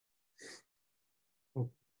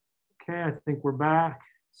Okay, I think we're back.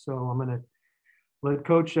 So I'm going to let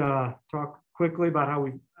Coach talk quickly about how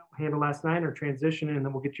we handled last night, our transition, and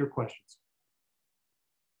then we'll get to your questions.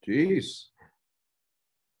 Jeez.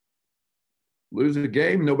 Lose a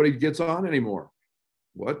game, nobody gets on anymore.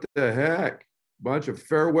 What the heck? Bunch of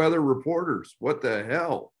fair weather reporters. What the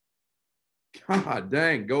hell? God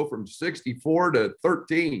dang, go from 64 to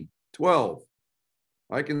 13, 12.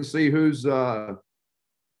 I can see who's diehard,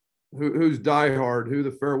 who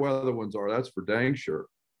the fair weather ones are. That's for dang sure.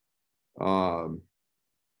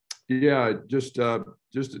 Yeah, just a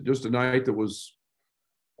night that was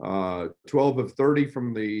 12 of 30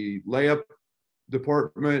 from the layup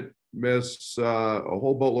department, miss a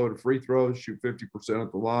whole boatload of free throws, shoot 50%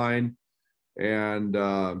 at the line, and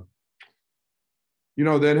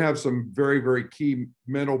then have some very, very key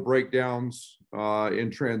mental breakdowns in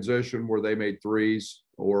transition where they made threes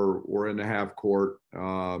or in the half court.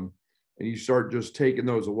 And you start just taking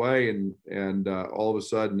those away, and all of a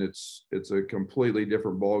sudden it's a completely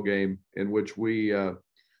different ball game in which we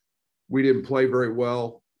didn't play very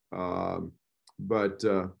well. But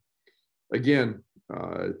again,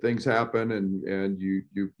 things happen, and you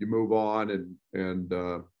move on,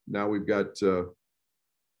 and now we've got a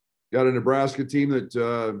Nebraska team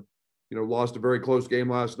that lost a very close game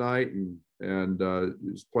last night and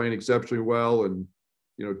is playing exceptionally well. And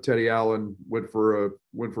Teddy Allen went for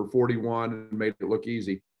 41 and made it look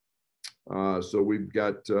easy. So we've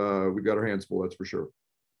got our hands full, that's for sure.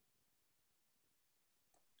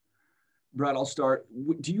 Brad, I'll start.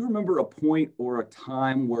 Do you remember a point or a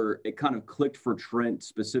time where it kind of clicked for Trent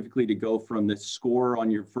specifically to go from the scorer on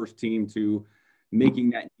your first team to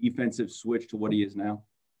making that defensive switch to what he is now?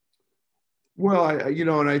 Well,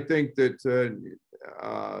 and I think that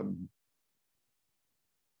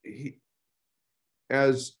he,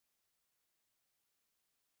 as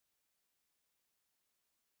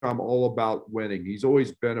I'm all about winning. He's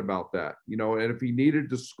always been about that, and if he needed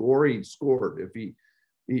to score, he scored. If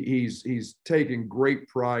he's taken great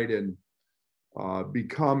pride in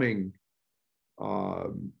becoming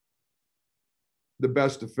the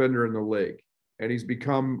best defender in the league. And he's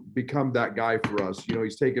become that guy for us.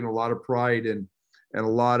 He's taken a lot of pride and a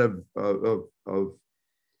lot of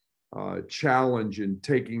challenge in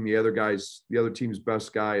taking the other team's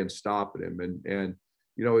best guy and stopping him. And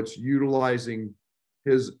it's utilizing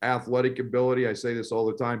his athletic ability. I say this all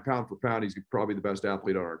the time, pound for pound, he's probably the best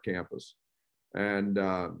athlete on our campus. And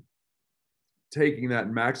taking that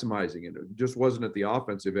and maximizing it. It just wasn't at the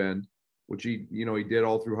offensive end, which he did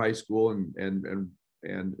all through high school,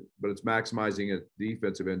 but it's maximizing at the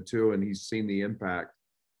defensive end too, and he's seen the impact.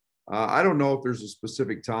 I don't know if there's a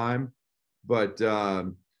specific time, but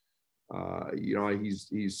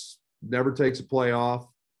he's never takes a play off.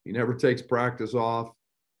 He never takes practice off.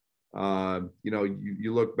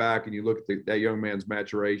 You look back and you look at that young man's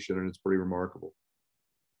maturation, and it's pretty remarkable.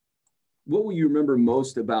 What will you remember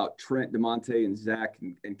most about Trent, DeMonte, and Zach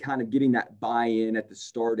and kind of getting that buy-in at the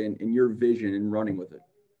start and your vision and running with it?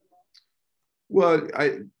 Well,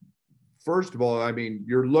 first of all,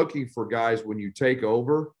 you're looking for guys when you take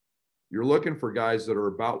over, you're looking for guys that are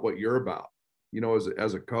about what you're about,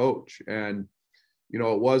 as a coach. And,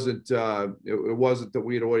 it wasn't that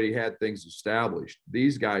we had already had things established.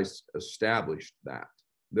 These guys established that.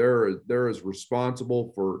 They're as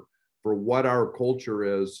responsible for what our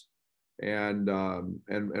culture is and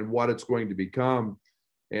what it's going to become.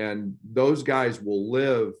 And those guys will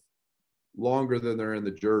live longer than they're in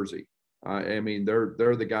the jersey.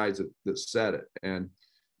 They're the guys that said it. And,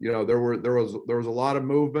 there was a lot of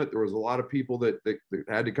movement. There was a lot of people that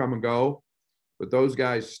had to come and go, but those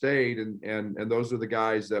guys stayed. And those are the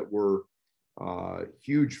guys that were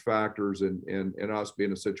huge factors in us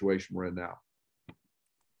being in a situation we're in now.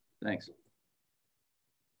 Thanks.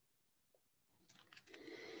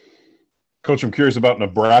 Coach, I'm curious about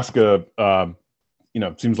Nebraska.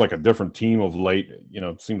 Seems like a different team of late.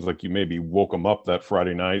 It seems like you maybe woke them up that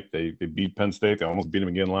Friday night. They beat Penn State. They almost beat them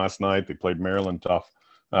again last night. They played Maryland tough.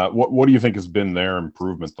 What do you think has been their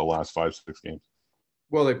improvement the last 5-6 games?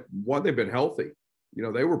 Well, they've been healthy.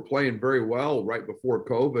 They were playing very well right before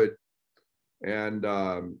COVID, and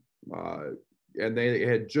they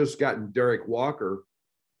had just gotten Derek Walker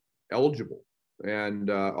eligible. And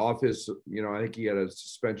off his, I think he had a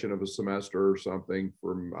suspension of a semester or something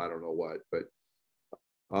from I don't know what, but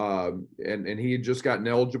and he had just gotten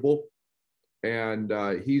eligible, and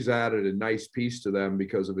he's added a nice piece to them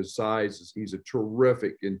because of his size. He's a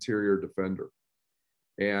terrific interior defender,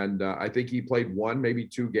 and I think he played 1, maybe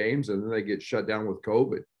 2 games, and then they get shut down with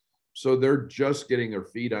COVID. So they're just getting their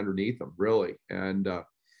feet underneath them, really, and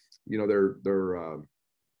they're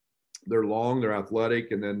they're long, they're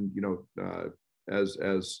athletic, and then as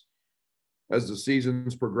the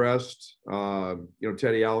seasons progressed,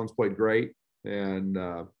 Teddy Allen's played great, and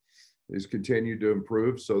he's continued to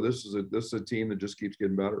improve. So this is a team that just keeps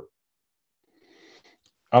getting better.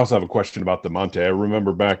 I also have a question about DeMonte. I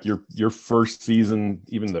remember back your first season,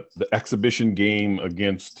 even the exhibition game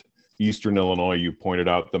against Eastern Illinois, you pointed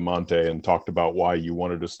out DeMonte and talked about why you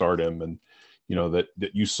wanted to start him, and that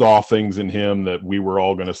you saw things in him that we were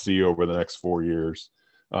all going to see over the next 4 years.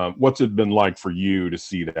 What's it been like for you to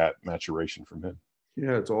see that maturation from him?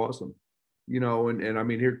 Yeah, it's awesome. And I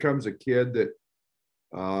mean, here comes a kid that,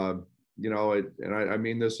 and I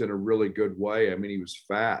mean this in a really good way. I mean, he was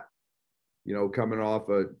fat, coming off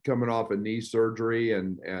a knee surgery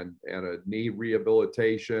and a knee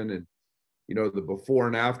rehabilitation, and the before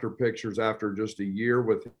and after pictures after just a year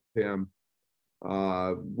with him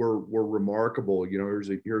were remarkable. Here's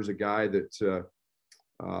a guy that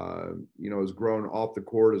has grown off the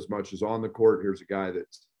court as much as on the court. Here's a guy that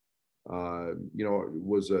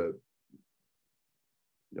was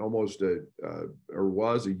was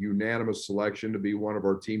a unanimous selection to be one of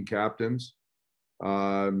our team captains.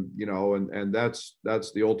 And that's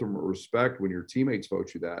the ultimate respect when your teammates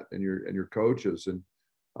vote you that, and your coaches, and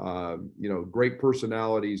great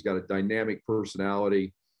personality. He's got a dynamic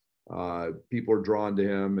personality. People are drawn to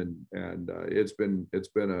him, and it's been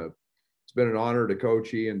an honor to coach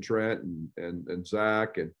he and Trent and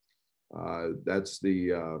Zach, and that's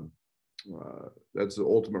the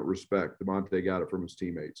ultimate respect. DeMonte got it from his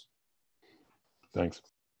teammates. Thanks.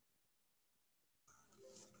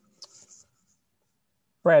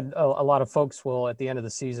 Brad, a lot of folks will at the end of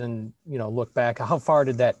the season, look back, how far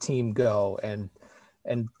did that team go? And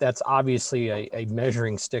that's obviously a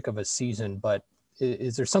measuring stick of a season, but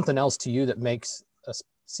is there something else to you that makes a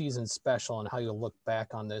season special and how you look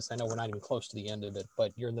back on this? I know we're not even close to the end of it,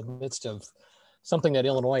 but you're in the midst of something that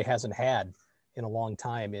Illinois hasn't had in a long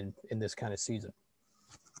time in this kind of season.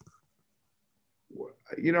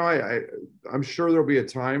 I'm sure there'll be a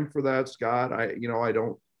time for that, Scott. I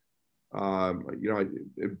don't.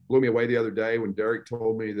 It blew me away the other day when Derek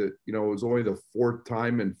told me that it was only the fourth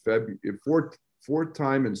time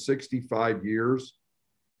in 65 years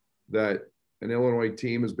that an Illinois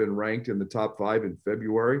team has been ranked in the top 5 in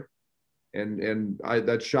February, and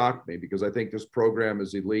that shocked me because I think this program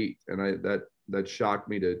is elite, and that shocked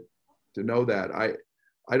me to know that. I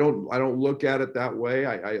don't look at it that way.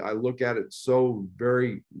 I look at it so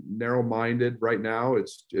very narrow-minded right now.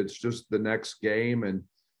 It's just the next game, and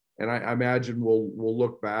I imagine we'll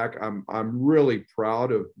look back. I'm really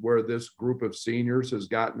proud of where this group of seniors has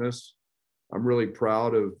gotten us. I'm really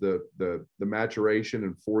proud of the maturation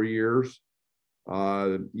in 4 years.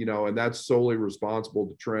 And that's solely responsible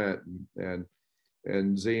to Trent and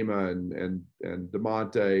Zima and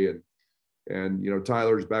DeMonte and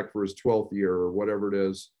Tyler's back for his 12th year or whatever it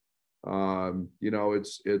is.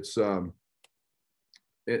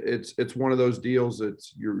 It's one of those deals that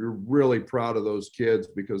you're really proud of those kids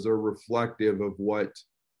because they're reflective of what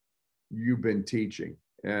you've been teaching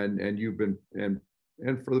and you've been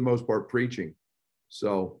and for the most part preaching.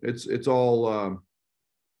 So it's all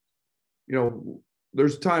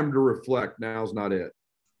there's time to reflect. Now's not it.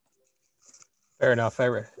 Fair enough. I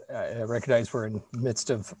recognize we're in the midst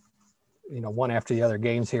of one after the other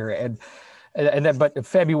games here, and then but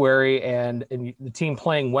February and the team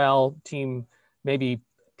playing well, team maybe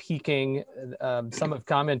peaking. Some have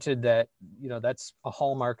commented that that's a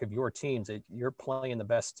hallmark of your teams, that you're playing the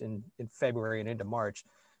best in February and into March.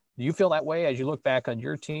 Do you feel that way as you look back on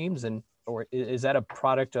your teams, or is that a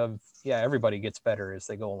product of everybody gets better as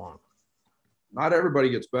they go along? Not everybody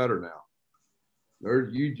gets better now.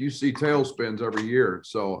 You see tailspins every year.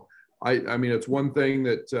 So I mean it's one thing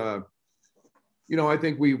that I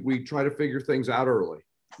think we try to figure things out early.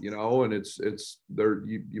 And it's there.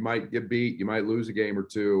 You might get beat, you might lose a game or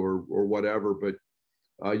two or whatever, but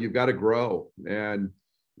you've got to grow. And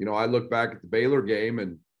I look back at the Baylor game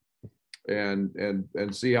and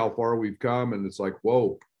see how far we've come, and it's like,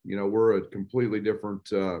 whoa, we're a completely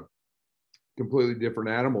different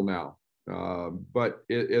animal now. But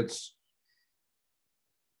it's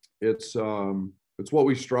what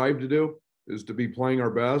we strive to do, is to be playing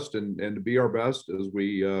our best and to be our best as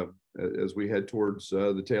we head towards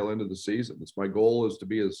the tail end of the season. It's my goal is to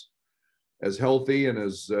be as healthy and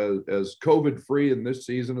as COVID free in this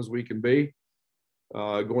season as we can be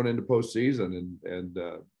going into postseason and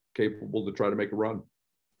capable to try to make a run.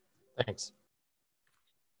 Thanks.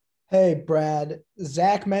 Hey, Brad.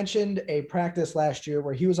 Zach mentioned a practice last year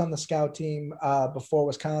where he was on the scout team before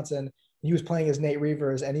Wisconsin. He was playing as Nate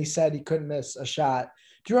Reavers, and he said he couldn't miss a shot.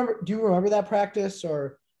 Do you remember that practice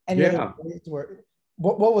or Any other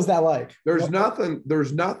what was that like? There's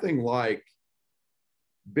nothing like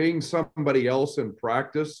being somebody else in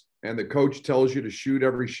practice and the coach tells you to shoot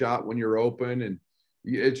every shot when you're open, and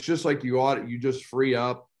it's just like you just free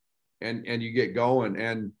up and you get going.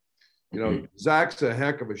 And Zach's a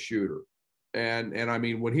heck of a shooter, and I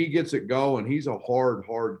mean, when he gets it going, he's a hard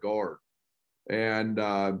guard. And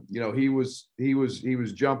he was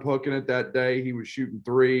jump hooking it that day. He was shooting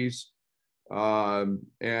threes, and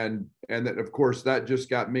then of course that just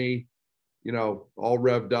got me all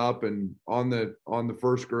revved up and on the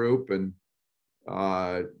first group, and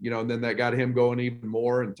and then that got him going even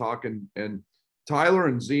more and talking. And Tyler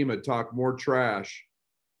and Zima talk more trash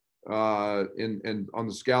in on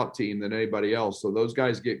the scout team than anybody else. So those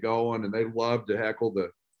guys get going and they love to heckle the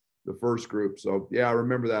first group. So yeah, I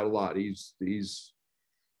remember that a lot. He's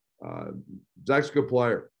Zach's a good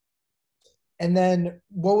player. And then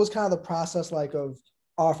what was kind of the process like of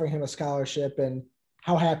offering him a scholarship, and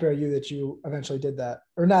how happy are you that you eventually did that?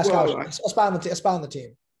 Or not a scholarship, a spot on the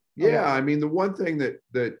team. Yeah, I mean, the one thing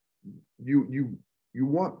that you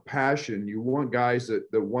want passion, you want guys that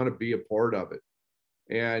want to be a part of it.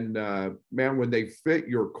 And man, when they fit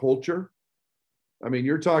your culture, I mean,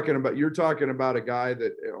 you're talking about a guy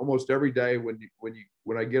that almost every day when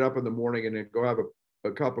I get up in the morning and then go have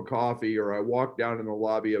a cup of coffee, or I walk down in the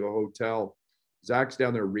lobby of a hotel, Zach's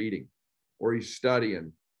down there reading or he's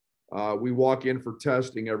studying. We walk in for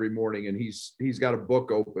testing every morning and he's got a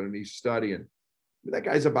book open and he's studying. That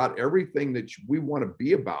guy's about everything that we want to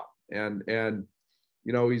be about. And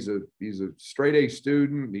he's a straight A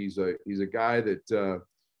student. He's a guy that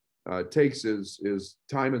takes his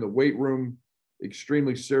time in the weight room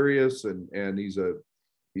extremely serious, and he's a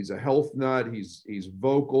health nut. He's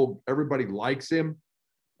vocal. Everybody likes him,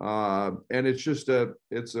 and it's just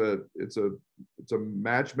it's a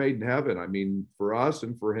match made in heaven. I mean, for us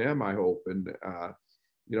and for him, I hope, and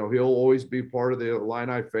he'll always be part of the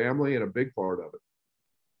Illini family and a big part of it.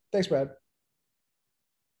 Thanks, Brad.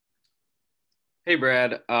 Hey,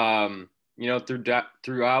 Brad. Throughout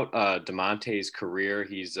DeMonte's career,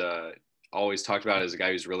 he's always talked about as a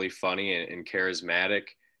guy who's really funny and charismatic.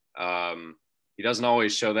 He doesn't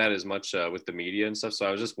always show that as much with the media and stuff. So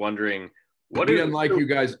I was just wondering, he doesn't like you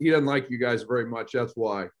guys. He doesn't like you guys very much. That's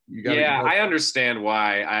why. I understand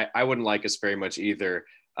why. I wouldn't like us very much either.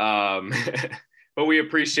 But we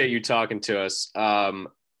appreciate you talking to us.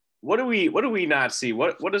 What do we not see?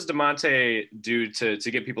 What does DeMonte do to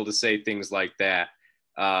get people to say things like that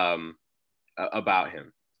about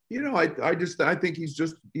him? I think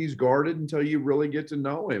he's guarded until you really get to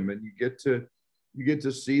know him, and you get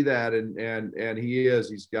to see that, and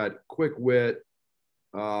he's got quick wit.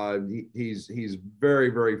 He's very,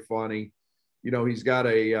 very funny. He's got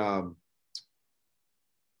a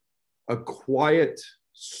quiet,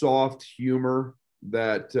 soft humor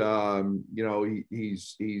that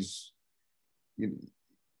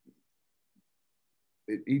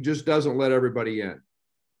he just doesn't let everybody in.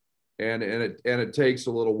 And it takes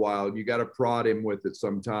a little while. You got to prod him with it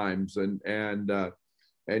sometimes, and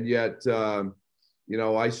yet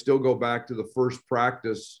I still go back to the first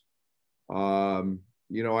practice.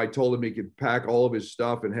 I told him he could pack all of his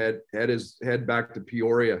stuff and head back to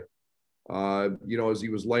Peoria. As he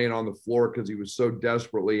was laying on the floor because he was so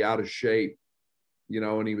desperately out of shape,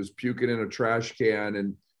 and he was puking in a trash can,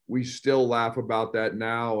 and we still laugh about that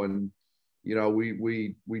now. And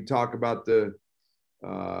we talk about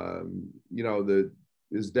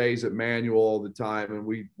his days at Manual all the time, and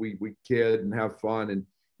we kid and have fun. And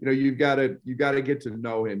you've got to get to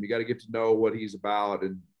know him. You got to get to know what he's about,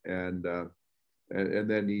 and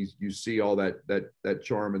then you see all that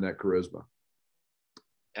charm and that charisma.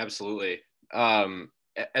 Absolutely.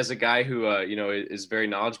 As a guy who is very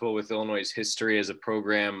knowledgeable with Illinois' history as a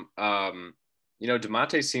program,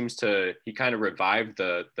 DeMonte seems he kind of revived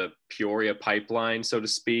the Peoria pipeline, so to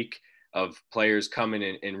speak, of players coming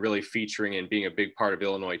in and really featuring and being a big part of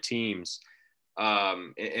Illinois teams.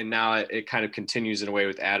 And now it kind of continues in a way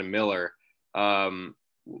with Adam Miller.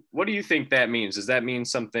 What do you think that means? Does that mean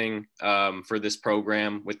something for this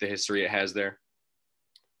program with the history it has there?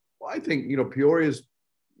 Well, I think, Peoria's,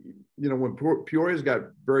 when Peoria's got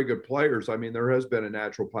very good players, I mean, there has been a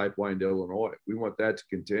natural pipeline to Illinois. We want that to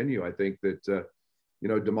continue. I think that,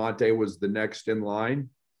 DeMonte was the next in line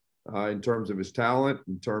in terms of his talent,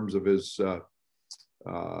 in terms of his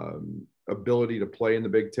ability to play in the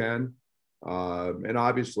Big Ten. And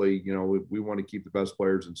obviously, we want to keep the best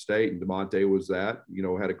players in state, and DeMonte was that.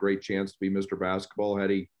 Had a great chance to be Mr. Basketball had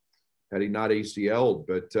he not ACL'd.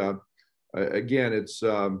 But again, it's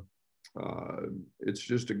it's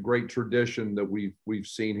just a great tradition that we've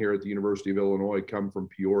seen here at the University of Illinois come from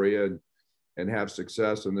Peoria and have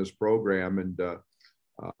success in this program. And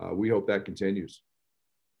we hope that continues.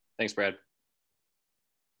 Thanks, Brad.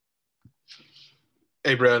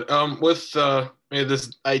 Hey, Brad. With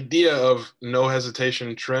this idea of no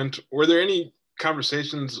hesitation, Trent, were there any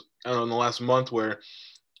conversations, I don't know, in the last month where,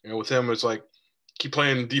 with him, it's like, keep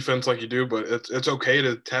playing defense like you do, but it's okay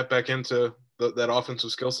to tap back into that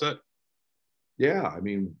offensive skill set? Yeah, I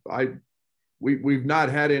mean, we've not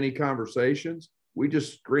had any conversations. We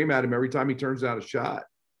just scream at him every time he turns down a shot.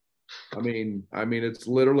 I mean, it's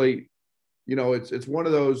literally, it's one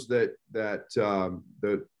of those that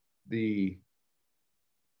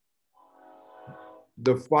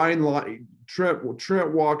the fine line.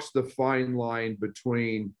 Trent walks the fine line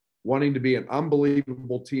between wanting to be an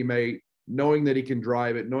unbelievable teammate, knowing that he can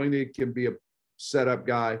drive it, knowing that he can be a setup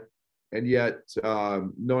guy, and yet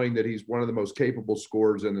knowing that he's one of the most capable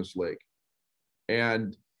scorers in this league.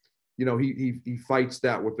 And he fights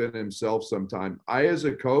that within himself sometimes. I, as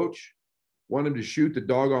a coach, want him to shoot the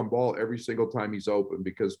doggone ball every single time he's open,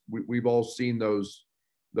 because we've all seen those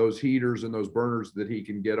heaters and those burners that he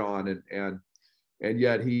can get on, and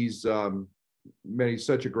yet he's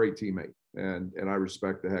such a great teammate, and I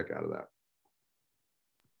respect the heck out of that.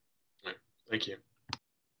 Thank you.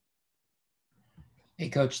 Hey,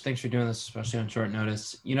 Coach, thanks for doing this, especially on short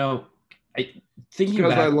notice.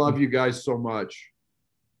 I love you guys so much.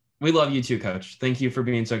 We love you too, Coach. Thank you for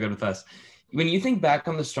being so good with us. When you think back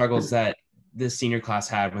on the struggles that this senior class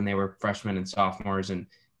had when they were freshmen and sophomores, and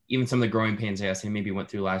even some of the growing pains they maybe went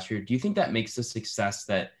through last year, do you think that makes the success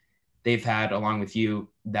that they've had along with you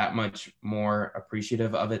that much more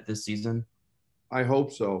appreciative of it this season? I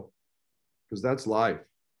hope so, because that's life.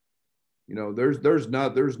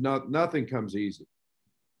 Nothing comes easy.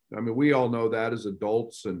 I mean, we all know that as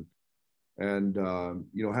adults, and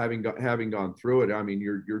having gone through it. I mean,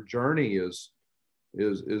 your journey is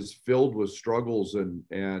filled with struggles,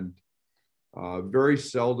 and very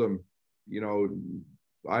seldom,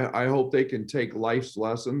 I hope they can take life's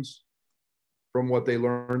lessons from what they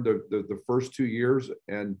learned the first 2 years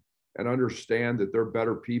and understand that they're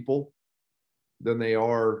better people than they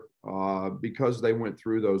are because they went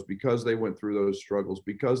through those struggles,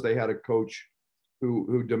 because they had a coach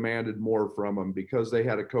who demanded more from them, because they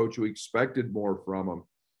had a coach who expected more from them,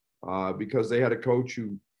 because they had a coach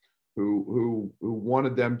who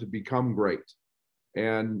wanted them to become great.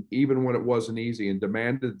 And even when it wasn't easy, and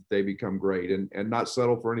demanded that they become great, and not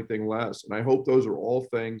settle for anything less. And I hope those are all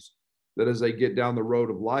things that as they get down the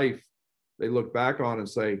road of life, they look back on and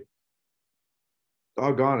say,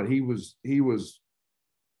 doggone it, he was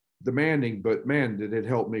demanding, but man, did it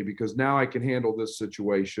help me, because now I can handle this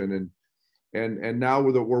situation. And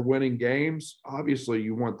now that we're winning games, obviously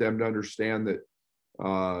you want them to understand that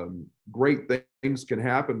great things can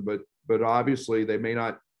happen, but obviously they may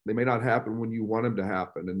not happen when you want them to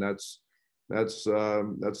happen. And that's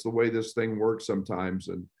the way this thing works sometimes.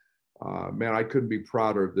 And man, I couldn't be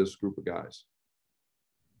prouder of this group of guys.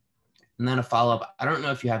 And then a follow-up. I don't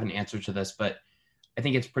know if you have an answer to this, but I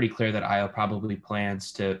think it's pretty clear that Io probably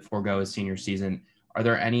plans to forego his senior season. Are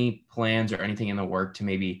there any plans or anything in the work to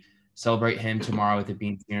maybe celebrate him tomorrow with it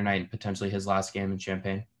being senior night and potentially his last game in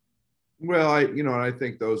Champaign? Well, I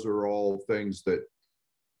think those are all things that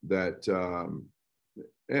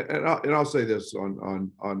and I'll say this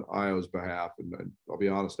on Io's behalf, and I'll be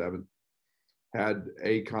honest, I haven't had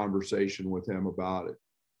a conversation with him about it.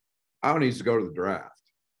 Io needs to go to the draft.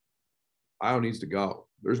 Io needs to go.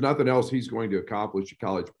 There's nothing else he's going to accomplish in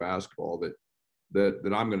college basketball that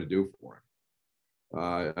I'm going to do for him.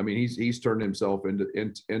 I mean, he's turned himself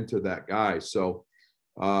into that guy. So,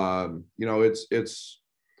 it's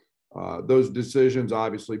those decisions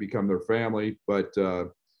obviously become their family, but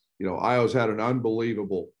Io's had an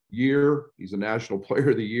unbelievable year. He's a National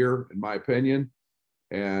Player of the Year, in my opinion.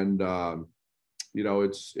 And,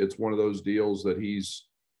 it's one of those deals that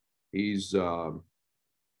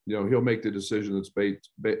he'll make the decision that's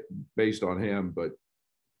based on him. But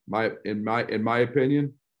in my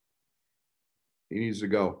opinion, he needs to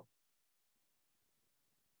go.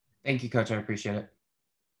 Thank you, Coach. I appreciate it.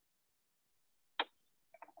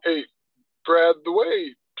 Hey, Brad, the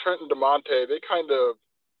way Trent and DeMonte, they kind of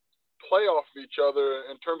play off of each other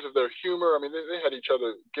in terms of their humor. I mean, they had each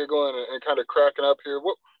other giggling and kind of cracking up here.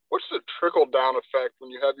 What's the trickle-down effect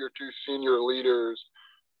when you have your two senior leaders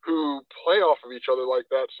who play off of each other like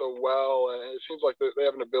that so well? And it seems like they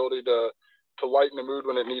have an ability to lighten the mood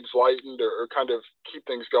when it needs lightened, or kind of keep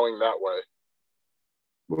things going that way.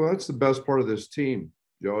 Well, that's the best part of this team,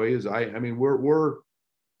 Joey, is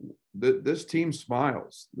this team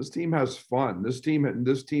smiles. This team has fun. This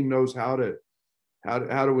team knows how to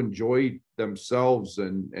enjoy themselves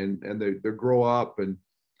and they grow up. And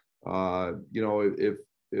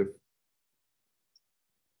if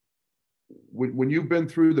when you've been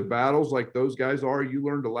through the battles like those guys are, you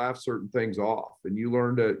learn to laugh certain things off, and you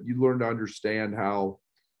learn to understand how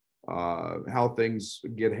things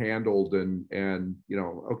get handled, and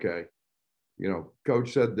okay,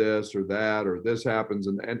 coach said this or that, or this happens,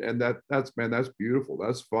 and that's beautiful.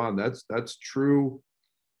 That's fun. That's true.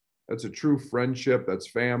 That's a true friendship. That's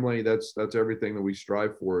family. That's everything that we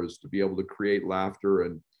strive for, is to be able to create laughter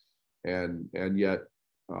and yet,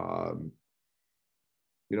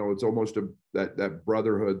 it's almost that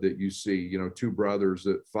brotherhood that you see, two brothers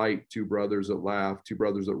that fight, two brothers that laugh, two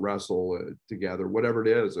brothers that wrestle together, whatever it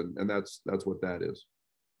is. And that's what that is.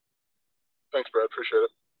 Thanks, Brad. Appreciate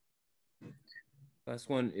it. Last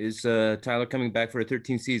one is Tyler coming back for a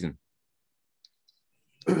 13th season.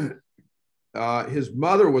 His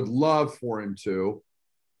mother would love for him to.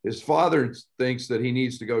 His father thinks that he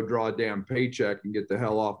needs to go draw a damn paycheck and get the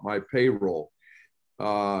hell off my payroll.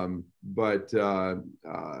 But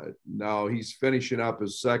no, he's finishing up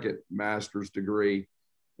his second master's degree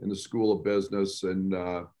in the School of Business. And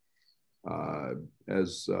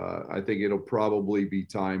as I think it'll probably be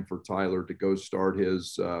time for Tyler to go start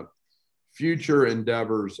his future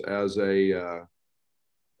endeavors in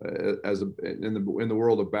the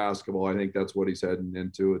world of basketball. I think that's what he's heading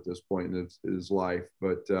into at this point in his life.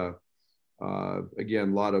 But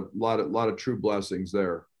again, a lot of true blessings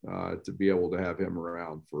there to be able to have him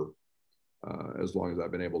around for as long as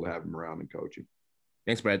I've been able to have him around in coaching.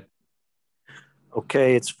 Thanks, Brad.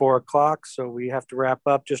 Okay, it's 4:00, so we have to wrap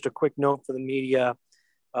up. Just a quick note for the media.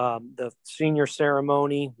 The senior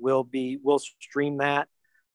ceremony we'll stream that